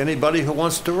race anybody who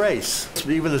wants to race.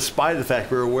 Even despite the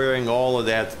fact we were wearing all of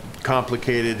that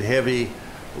complicated, heavy,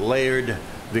 layered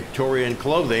Victorian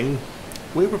clothing,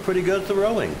 we were pretty good at the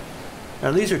rowing.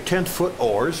 And these are 10-foot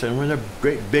oars, and they're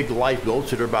great big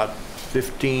lifeboats that are about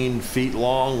 15 feet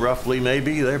long, roughly,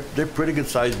 maybe. They're pretty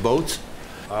good-sized boats.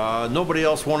 Nobody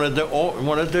else wanted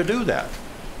to do that.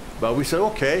 But we said,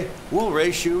 okay, we'll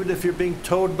race you if you're being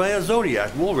towed by a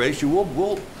Zodiac. We'll race you.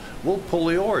 We'll pull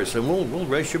the oars and we'll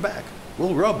race you back.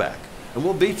 We'll row back and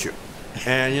we'll beat you.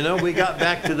 And you know, we got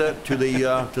back to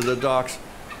the docks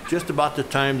just about the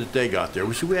time that they got there.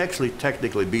 We actually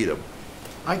technically beat them.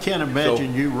 I can't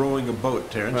imagine you rowing a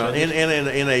boat, Terrence.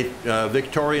 In a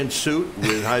Victorian suit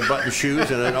with high button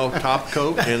shoes and a top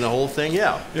coat and the whole thing,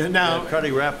 yeah. Now, Cuddy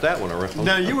wrapped that one around.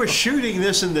 Now, you were shooting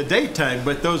this in the daytime,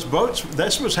 but those boats,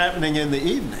 this was happening in the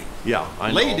evening. Yeah, I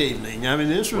know. Late evening. I mean,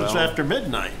 this was after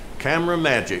midnight. Camera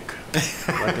magic,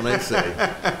 what can I say?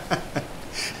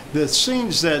 The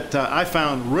scenes that I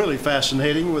found really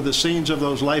fascinating were the scenes of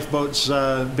those lifeboats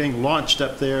being launched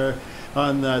up there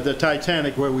on the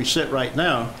Titanic where we sit right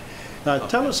now.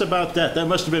 Tell us about that. That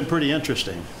must have been pretty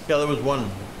interesting. Yeah, there was one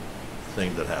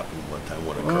thing that happened one time.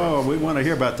 One occurrence. Oh, we want to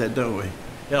hear about that, don't we?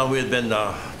 Yeah, we had been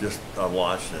just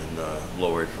launched and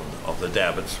lowered from the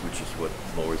davits, which is what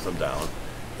lowers them down,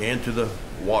 into the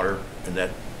water in that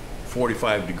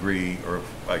 45-degree, or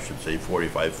I should say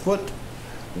 45-foot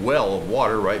well of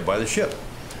water right by the ship.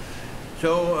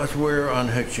 So as we're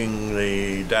unhitching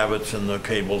the davits and the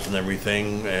cables and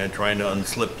everything and trying to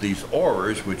unslip these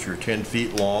oars, which are 10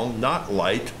 feet long, not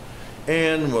light,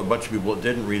 and a bunch of people that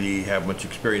didn't really have much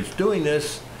experience doing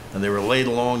this, and they were laid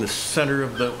along the center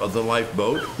of the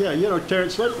lifeboat. Yeah, you know,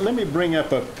 Terrence, let me bring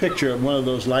up a picture of one of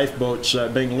those lifeboats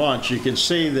being launched. You can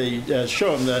see the,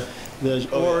 show them the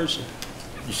oars.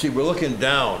 You see, we're looking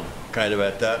down kind of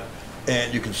at that,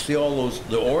 and you can see all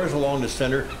the oars along the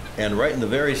center, and right in the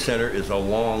very center is a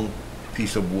long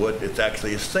piece of wood. It's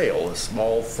actually a sail, a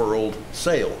small furled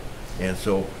sail. And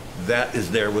so that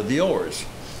is there with the oars.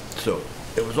 So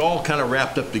it was all kind of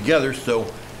wrapped up together.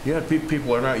 So you have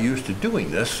people are not used to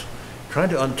doing this, trying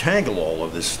to untangle all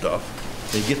of this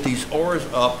stuff and get these oars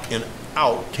up and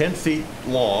out 10 feet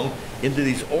long into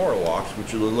these oar locks,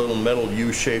 which are the little metal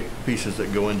U-shaped pieces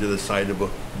that go into the side of a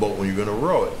boat when you're going to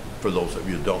row it, for those of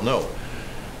you who don't know.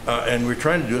 And we're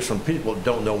trying to do it. Some people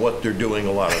don't know what they're doing,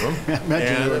 a lot of them.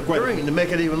 And to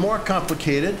make it even more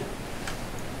complicated,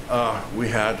 we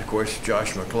had, of course,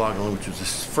 Josh McLaughlin, which was the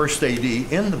first AD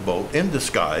in the boat, in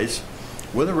disguise,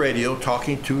 with a radio,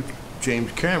 talking to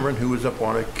James Cameron, who was up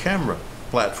on a camera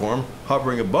platform,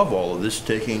 hovering above all of this,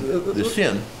 taking this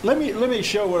in. Let me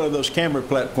show one of those camera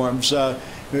platforms.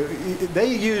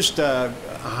 They used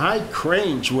high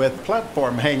cranes with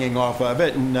platform hanging off of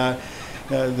it, and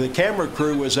the camera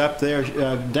crew was up there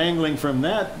dangling from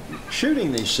that,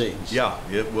 shooting these scenes. Yeah,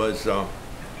 it was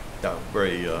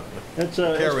very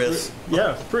curious.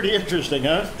 Yeah, pretty interesting,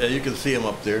 huh? Yeah, you can see them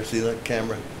up there. See that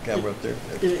camera up there?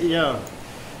 Yeah.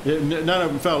 None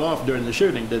of them fell off during the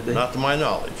shooting, did they? Not to my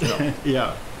knowledge, no.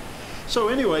 Yeah. So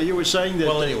anyway, you were saying that...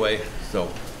 Well, anyway,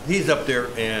 so he's up there,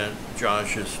 and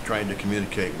Josh is trying to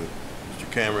communicate with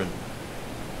Mr. Cameron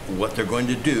what they're going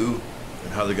to do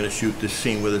and how they're going to shoot this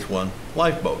scene with this one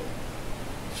lifeboat.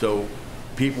 So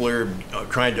people are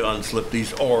trying to unslip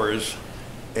these oars,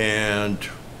 and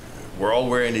we're all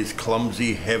wearing these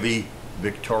clumsy, heavy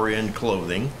Victorian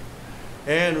clothing.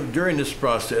 And during this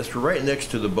process, we're right next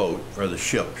to the boat, or the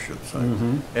ship, should say.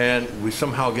 And we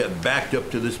somehow get backed up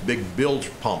to this big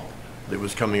bilge pump that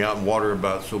was coming out in water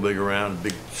about so big around, a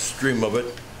big stream of it.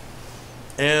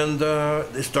 And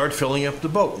they start filling up the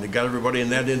boat, and they got everybody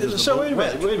in that end of the boat. So wait a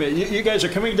minute. You guys are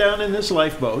coming down in this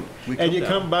lifeboat, and you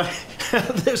come by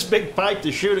this big pipe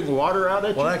that's shooting water out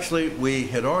at you? Well, actually,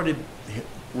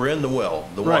 we're in the well,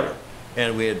 the water,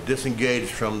 and we had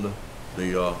disengaged from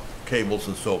the cables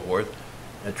and so forth,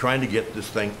 and trying to get this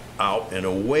thing out and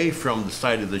away from the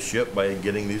side of the ship by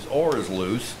getting these oars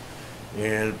loose.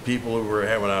 And people were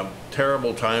having a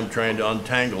terrible time trying to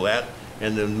untangle that.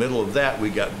 And in the middle of that, we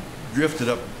got drifted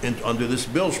up under this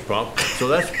bilge pump. So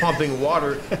that's pumping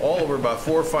water all over about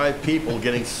 4 or 5 people,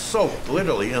 getting soaked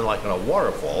literally in like in a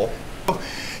waterfall.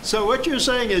 So what you're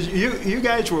saying is you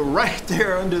guys were right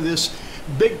there under this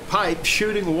big pipe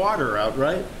shooting water out,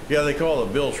 right? Yeah, they call it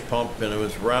a bilge pump, and it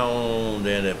was round,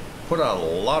 and it put out a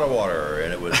lot of water,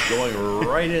 and it was going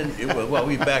right in. Well,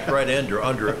 we backed right under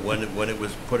it when it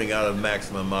was putting out a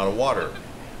maximum amount of water.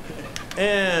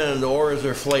 And the oars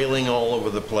are flailing all over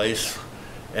the place,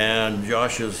 and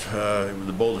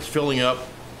the boat is filling up,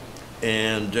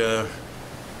 and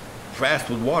fast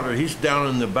with water. He's down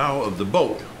in the bow of the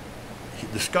boat,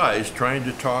 the skies trying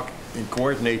to talk and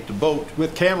coordinate the boat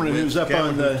with Cameron, who's up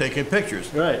on the taking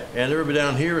pictures. Right. And everybody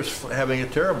down here is having a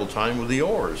terrible time with the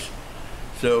oars.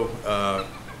 So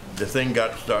the thing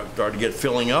started to get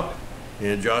filling up,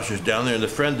 and Josh is down there, and the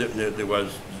friend that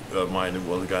was mine,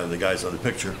 well, the guy's on the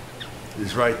picture,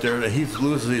 is right there, and he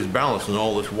loses his balance in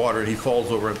all this water, and he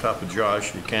falls over on top of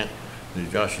Josh. He can't. And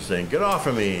Josh is saying, "Get off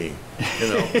of me," you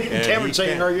know. And Cameron's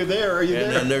saying, "Are you there? Are you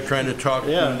there?" And they're trying to talk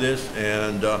through this,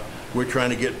 and we're trying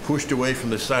to get pushed away from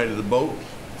the side of the boat.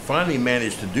 Finally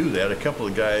managed to do that. A couple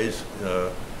of guys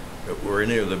were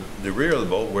near the rear of the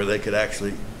boat where they could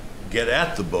actually get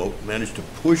at the boat, managed to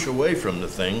push away from the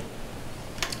thing.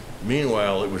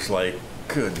 Meanwhile, it was like,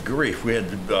 good grief, we had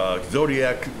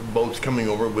Zodiac boats coming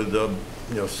over with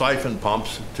siphon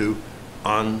pumps to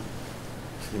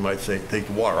you might say, take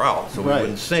the water out so we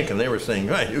wouldn't sink. And they were saying,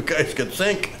 "Hey, you guys could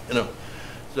sink," you know.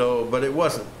 So, but it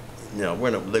wasn't, you know,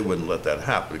 they wouldn't let that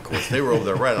happen, of course. They were over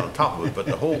there right on top of it, but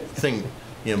the whole thing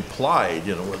implied,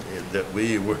 you know, that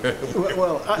we were.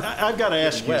 Well, I've got to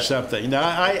ask you something. Now,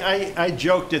 I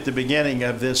joked at the beginning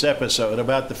of this episode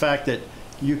about the fact that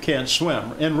you can't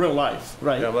swim in real life,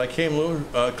 right? Yeah, but I came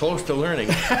close to learning.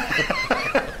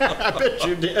 I bet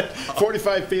you did.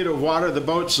 45 feet of water, the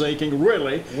boat's sinking,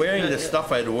 really. Wearing the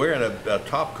stuff I had to wear in a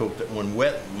top coat that when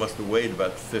wet must have weighed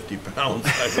about 50 pounds.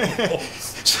 I don't know.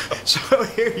 So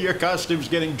here your costume's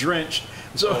getting drenched.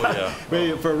 So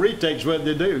for retakes, what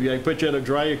did they do? They put you in a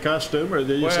dry costume, or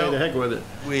did you say the heck with it?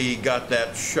 We got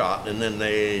that shot, and then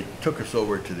they took us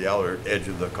over to the outer edge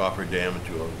of the cofferdam.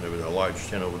 There was a large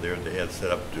tent over there they had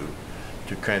set up to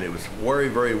kind of, it was very,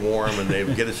 very warm, and they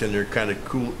would get us in there, kind of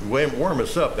cool, warm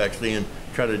us up actually, and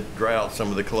try to dry out some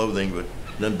of the clothing, but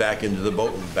then back into the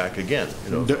boat and back again.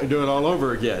 You know. Do it all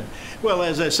over again. Well,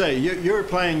 as I say, you're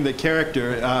playing the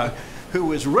character who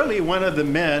was really one of the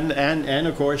men, and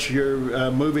of course your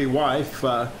movie wife.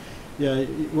 What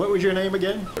was your name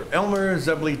again? Elmer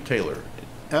Zebley Taylor.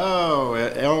 Oh,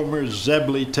 Elmer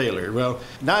Zebley Taylor. Well,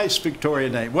 nice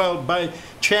Victorian name. Well, by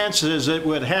chances it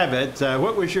would have it,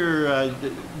 what was your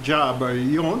job?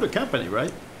 You owned a company,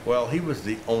 right? Well, he was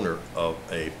the owner of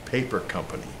a paper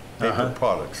company, paper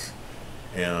products.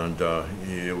 And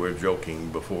you were joking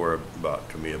before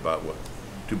to me about what,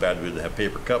 too bad we didn't have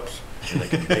paper cups and they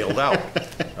get bailed out.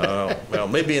 Well,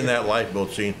 maybe in that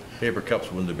lifeboat scene, paper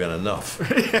cups wouldn't have been enough.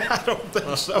 I don't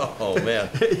think so. Oh, man.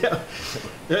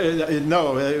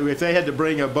 No, if they had to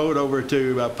bring a boat over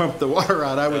to pump the water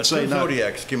out, I would say not.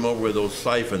 Zodiacs came over with those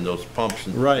siphon, those pumps,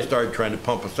 and started trying to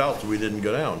pump us out so we didn't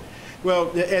go down.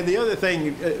 Well, and the other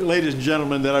thing, ladies and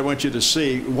gentlemen, that I want you to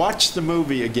see, watch the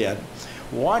movie again.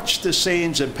 Watch the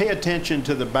scenes and pay attention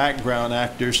to the background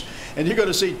actors, and you're going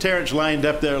to see Terrence lined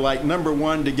up there like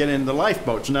 #1 to get in the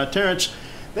lifeboats. Now, Terrence,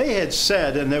 they had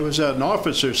said, and there was an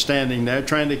officer standing there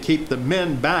trying to keep the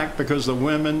men back because the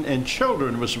women and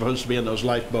children were supposed to be in those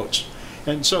lifeboats.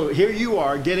 And so here you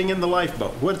are getting in the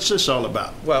lifeboat. What's this all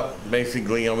about? Well,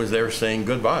 basically, I was there saying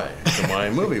goodbye to my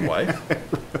movie wife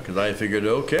because I figured,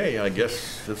 okay, I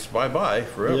guess it's bye-bye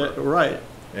forever. Yeah, right.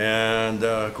 And,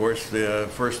 of course, the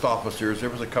first officers, there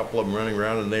was a couple of them running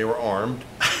around, and they were armed.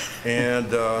 And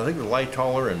I think it was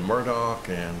Lightoller and Murdoch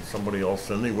and somebody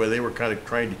else. Anyway, they were kind of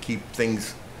trying to keep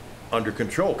things under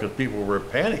control because people were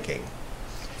panicking.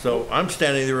 So I'm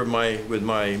standing there with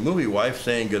my movie wife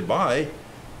saying goodbye,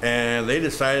 and they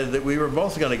decided that we were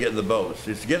both going to get in the boat.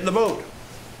 It's get in the boat.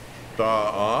 So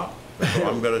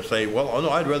I'm going to say, well, oh, no,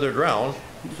 I'd rather drown.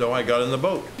 So I got in the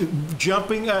boat.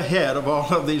 Jumping ahead of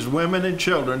all of these women and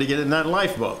children to get in that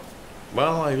lifeboat.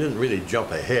 Well, I didn't really jump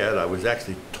ahead. I was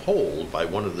actually told by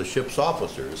one of the ship's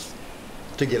officers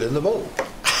to get in the boat.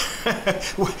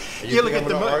 You look at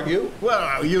the argue?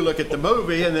 Well, you look at the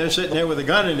movie, and they're sitting there with a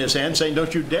gun in his hand saying,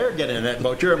 "Don't you dare get in that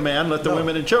boat. You're a man. Let the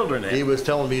women and children in." He was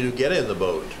telling me to get in the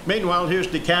boat. Meanwhile, here's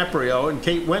DiCaprio and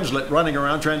Kate Winslet running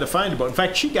around trying to find a boat. In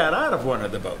fact, she got out of one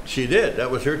of the boats. She did.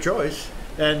 That was her choice.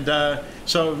 And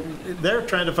so they're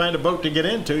trying to find a boat to get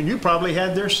into, and you probably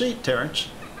had their seat, Terrence.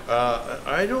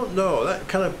 I don't know. That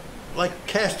kind of like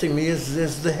casting me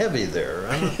is the heavy there.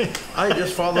 I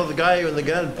just follow the guy when the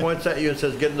gun points at you and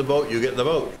says, "Get in the boat." You get in the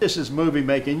boat. This is movie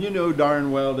making. You know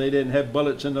darn well they didn't have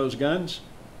bullets in those guns.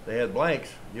 They had blanks.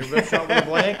 You ever been shot with a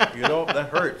blank? You know that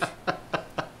hurts.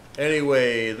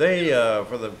 Anyway, they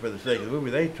for the sake of the movie,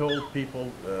 they told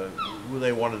people who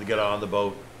they wanted to get on the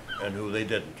boat and who they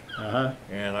didn't.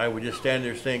 And I would just stand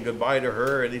there saying goodbye to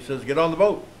her, and he says, "Get on the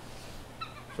boat."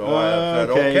 So I said,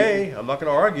 okay, I'm not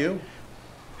going to argue.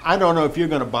 I don't know if you're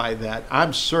going to buy that.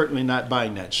 I'm certainly not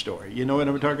buying that story. You know what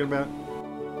I'm talking about?